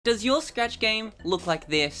Does your scratch game look like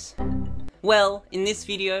this? Well, in this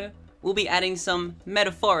video, we'll be adding some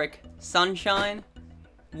metaphoric sunshine,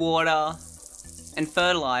 water, and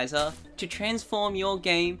fertilizer to transform your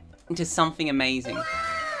game into something amazing.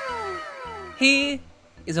 Here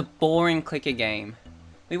is a boring clicker game.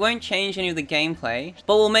 We won't change any of the gameplay,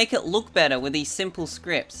 but we'll make it look better with these simple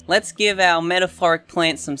scripts. Let's give our metaphoric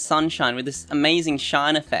plant some sunshine with this amazing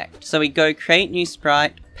shine effect. So we go create new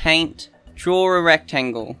sprite, paint, draw a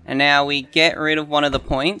rectangle, and now we get rid of one of the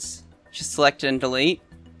points, just select it and delete.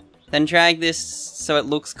 Then drag this so it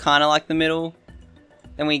looks kind of like the middle.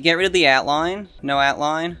 Then we get rid of the outline, no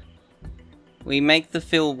outline. We make the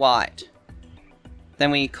fill white. Then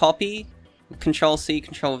we copy, Control C,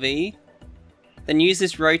 Control V. Then use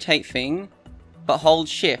this rotate thing, but hold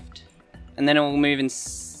shift, and then it will move in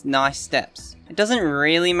nice steps. It doesn't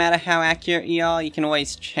really matter how accurate you are, you can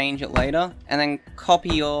always change it later. And then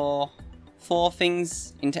copy your 4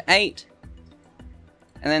 things into 8,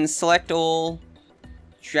 and then select all,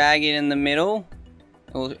 drag it in the middle,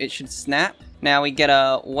 or it should snap. Now we get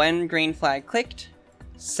a when green flag clicked,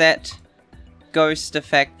 set ghost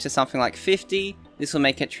effect to something like 50, this will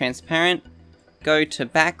make it transparent. Go to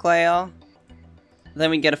back layer, then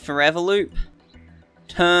we get a forever loop,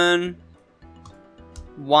 turn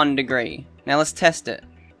 1 degree. Now let's test it.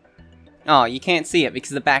 Oh, you can't see it because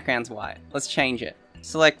the background's white. Let's change it.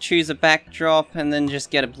 Select choose a backdrop and then just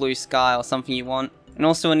get a blue sky or something you want. And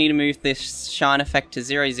also I need to move this shine effect to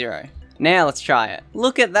 0, 0. Now let's try it.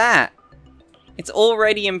 Look at that! It's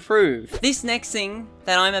already improved. This next thing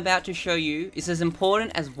that I'm about to show you is as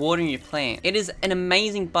important as watering your plant. It is an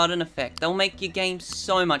amazing button effect that will make your game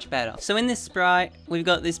so much better. So in this sprite, we've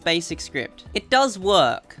got this basic script. It does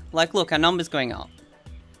work. Like look, our number's going up.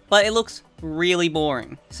 But it looks really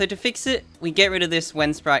boring. So to fix it, we get rid of this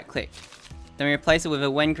when sprite clicked. Then we replace it with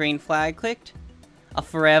a when green flag clicked, a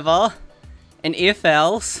forever, an if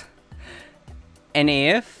else, an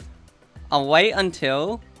if, a wait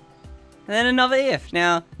until, and then another if.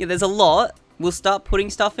 Now, yeah, there's a lot. We'll start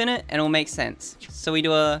putting stuff in it and it'll make sense. So we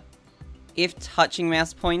do a if touching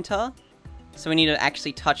mouse pointer. So we need to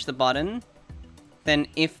actually touch the button. Then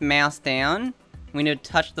if mouse down, we need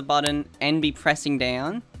to touch the button and be pressing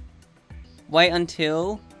down. Wait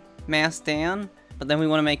until mouse down, but then we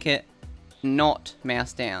want to make it not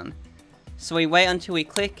mouse down. So we wait until we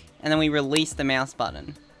click and then we release the mouse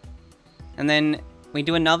button. And then we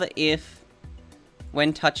do another if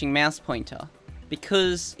when touching mouse pointer,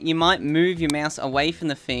 because you might move your mouse away from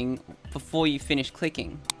the thing before you finish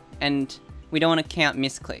clicking, and we don't want to count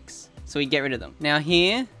misclicks, so we get rid of them. Now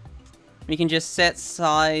here, we can just set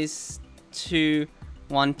size to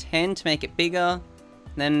 110 to make it bigger,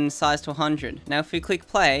 then size to 100. Now if we click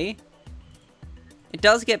play, it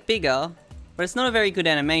does get bigger, but it's not a very good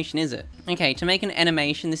animation, is it? Okay, to make an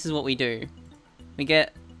animation, this is what we do. We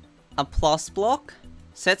get a plus block,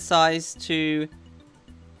 set size to,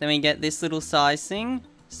 then we get this little size thing,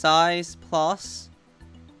 size plus,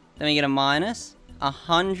 then we get a minus,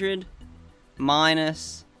 100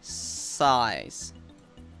 minus size.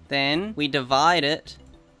 Then we divide it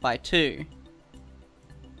by 2.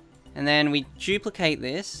 And then we duplicate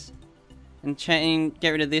this, and get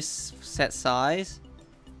rid of this set size.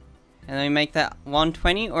 And then we make that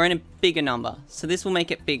 120 or in a bigger number. So this will make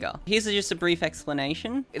it bigger. Here's just a brief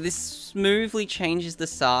explanation. This smoothly changes the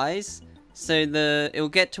size. So it will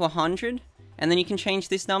get to 100, and then you can change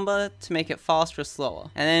this number to make it faster or slower.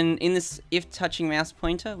 And then in this if touching mouse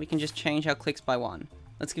pointer, we can just change our clicks by 1.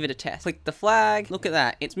 Let's give it a test. Click the flag, look at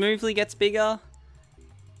that. It smoothly gets bigger,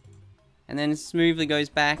 and then smoothly goes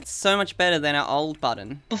back. It's so much better than our old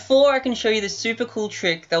button. Before I can show you this super cool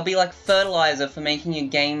trick that'll be like fertilizer for making your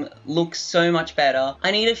game look so much better,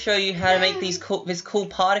 I need to show you how to make this cool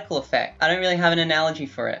particle effect. I don't really have an analogy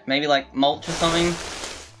for it. Maybe like mulch or something.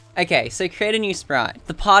 Okay, so create a new sprite.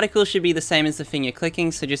 The particles should be the same as the thing you're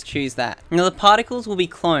clicking, so just choose that. Now the particles will be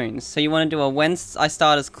clones, so you want to do a when I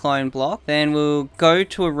start as clone block, then we'll go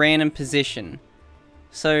to a random position.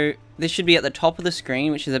 So this should be at the top of the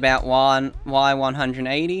screen, which is about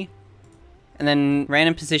Y180, and then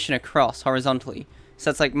random position across horizontally. So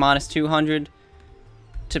that's like minus 200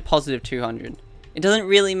 to positive 200. It doesn't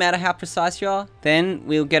really matter how precise you are. Then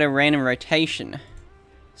we'll get a random rotation.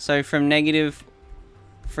 So from negative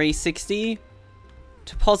 360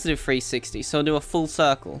 to positive 360, so we'll do a full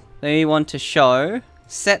circle. Then we want to show,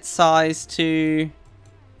 set size to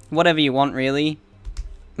whatever you want really,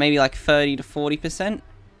 maybe like 30 to 40%.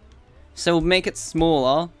 So we'll make it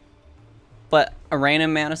smaller, but a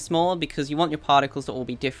random amount of smaller because you want your particles to all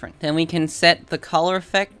be different. Then we can set the color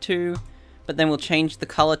effect to, but then we'll change the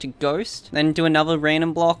color to ghost, then do another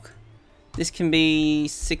random block This can be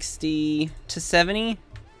 60 to 70.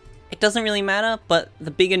 It doesn't really matter, but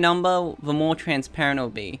the bigger number, the more transparent it'll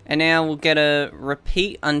be. And now we'll get a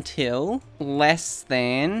repeat until less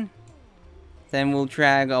than. Then we'll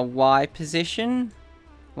drag a Y position.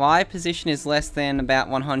 Y position is less than about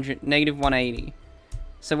 100, negative 180.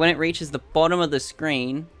 So when it reaches the bottom of the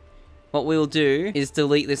screen, what we'll do is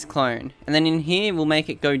delete this clone. And then in here, we'll make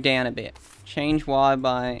it go down a bit. Change Y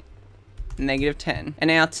by negative 10. And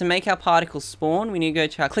now to make our particles spawn, we need to go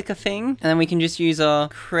to our clicker thing. And then we can just use a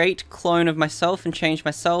create clone of myself and change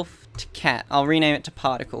myself to cat. I'll rename it to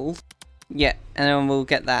particles. Yeah, and then we'll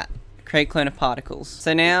get that. Create clone of particles.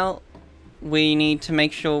 So now we need to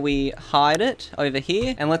make sure we hide it over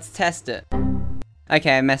here. And let's test it.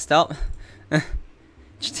 Okay, I messed up.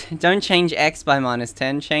 Don't change X by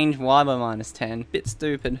 -10, change Y by -10. Bit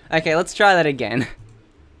stupid. Okay, let's try that again.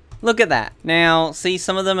 Look at that. Now, see,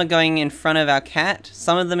 some of them are going in front of our cat,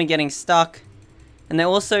 some of them are getting stuck, and they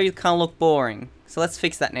also kind of look boring. So let's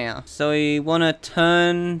fix that now. So we want to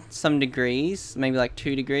turn some degrees, maybe like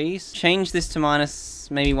 2 degrees. Change this to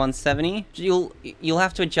maybe 170. You'll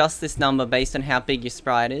have to adjust this number based on how big your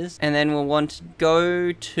sprite is. And then we'll want to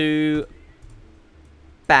go to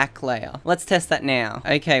back layer. Let's test that now.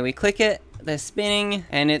 Okay, we click it, they're spinning,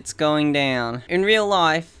 and it's going down. In real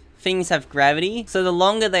life, things have gravity, so the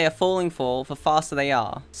longer they are falling for, the faster they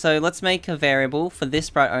are. So let's make a variable for this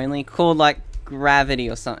sprite only called like gravity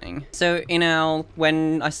or something. So in our,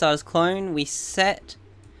 when I start as clone, we set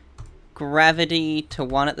gravity to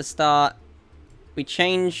 1 at the start. We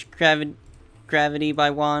change gravity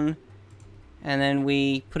by 1, and then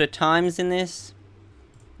we put a times in this,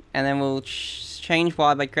 and then we'll change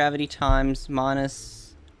Y by gravity times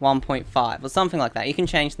 -1.5 or something like that. You can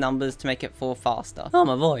change numbers to make it fall faster. Oh,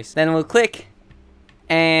 my voice. Then we'll click,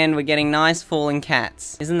 and we're getting nice falling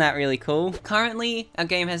cats. Isn't that really cool? Currently, our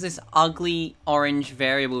game has this ugly orange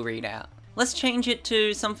variable readout. Let's change it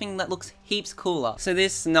to something that looks heaps cooler. So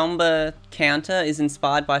this number counter is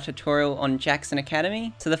inspired by a tutorial on Jackson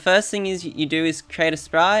Academy. So the first thing is you do is create a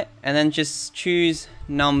sprite, and then just choose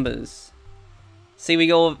numbers. See, we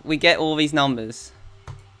get all these numbers.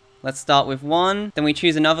 Let's start with 1, then we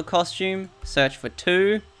choose another costume, search for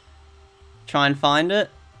 2, try and find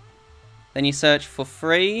it, then you search for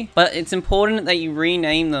 3, but it's important that you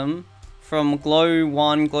rename them from glow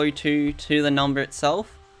 1, glow 2 to the number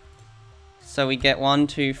itself. So we get 1,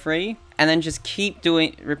 2, 3, and then just keep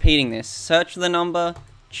repeating this. Search for the number,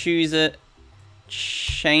 choose it,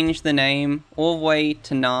 change the name all the way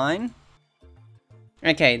to 9.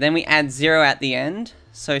 Okay, then we add 0 at the end,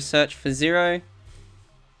 so search for 0,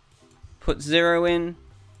 put 0 in,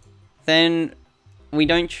 then we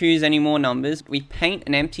don't choose any more numbers, we paint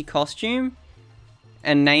an empty costume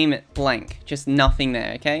and name it blank, just nothing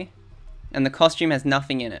there, okay? And the costume has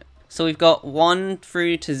nothing in it. So we've got 1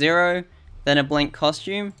 through to 0, then a blank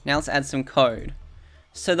costume. Now let's add some code.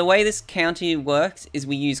 So the way this counter works is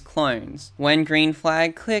we use clones. When green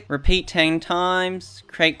flag, click, repeat 10 times,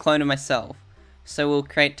 create clone of myself. So we'll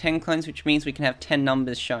create 10 clones, which means we can have 10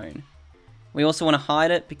 numbers shown. We also want to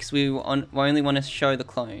hide it because we only want to show the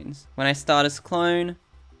clones. When I start as clone,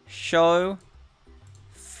 show,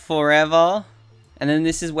 forever, and then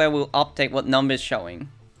this is where we'll update what number's showing.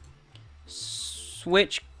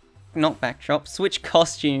 Switch, not backdrop, switch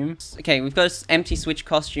costume. Okay, we've got an empty switch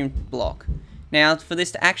costume block. Now, for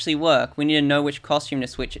this to actually work, we need to know which costume to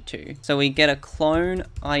switch it to. So we get a clone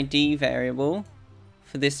ID variable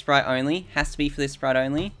for this sprite only, has to be for this sprite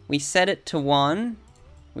only. We set it to 1,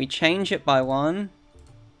 we change it by 1,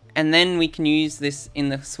 and then we can use this in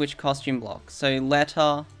the switch costume block. So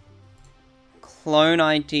letter clone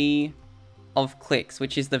ID of clicks,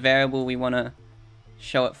 which is the variable we want to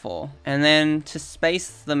show it for. And then to space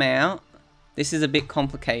them out, this is a bit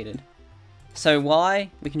complicated. So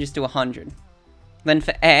Y, we can just do 100. Then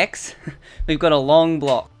for X, we've got a long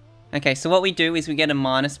block. Okay, so what we do is we get a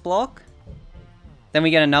minus block, then we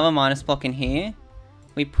get another minus block in here.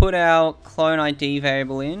 We put our clone ID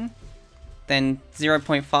variable in, then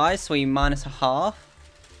 0.5, so we minus a half.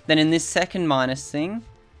 Then in this second minus thing,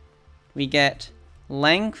 we get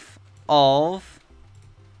length of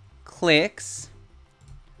clicks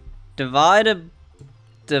divided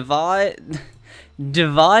by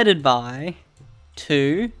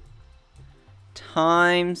 2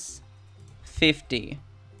 times 50.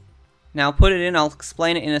 Now I'll put it in, I'll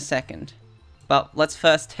explain it in a second. But let's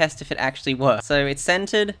first test if it actually works. So it's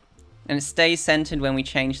centered, and it stays centered when we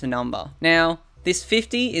change the number. Now, this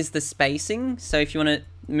 50 is the spacing, so if you want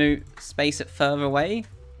to space it further away,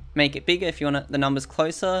 make it bigger. If you want the numbers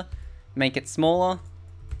closer, make it smaller.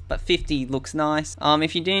 but 50 looks nice.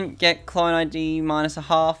 If you didn't get clone ID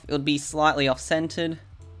 -1/2, it would be slightly off-centered,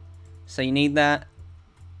 so you need that.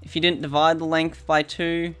 If you didn't divide the length by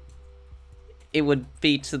 2, it would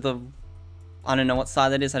be to the, I don't know what side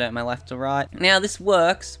that is, I don't know, my left or right. Now this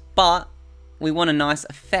works, but we want a nice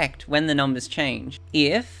effect when the numbers change.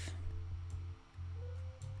 If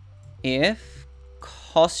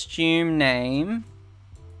costume name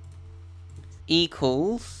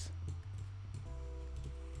equals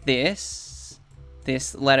this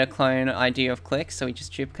letter clone ID of click, so we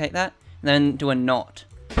just duplicate that, and then do a not.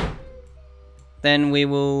 Then we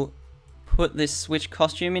will put this switch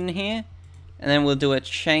costume in here, and then we'll do a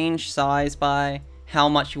change size by how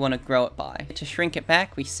much you want to grow it by. To shrink it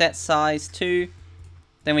back, we set size to,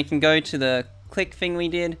 then we can go to the click thing we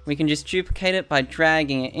did. We can just duplicate it by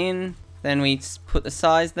dragging it in, then we put the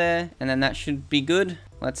size there, and then that should be good.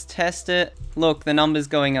 Let's test it. Look, the number's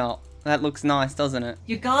going up. That looks nice, doesn't it?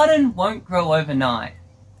 Your garden won't grow overnight,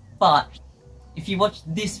 but if you watch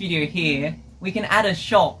this video here, we can add a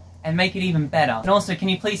shop and make it even better. And also, can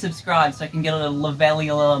you please subscribe so I can get a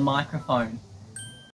lavalier microphone?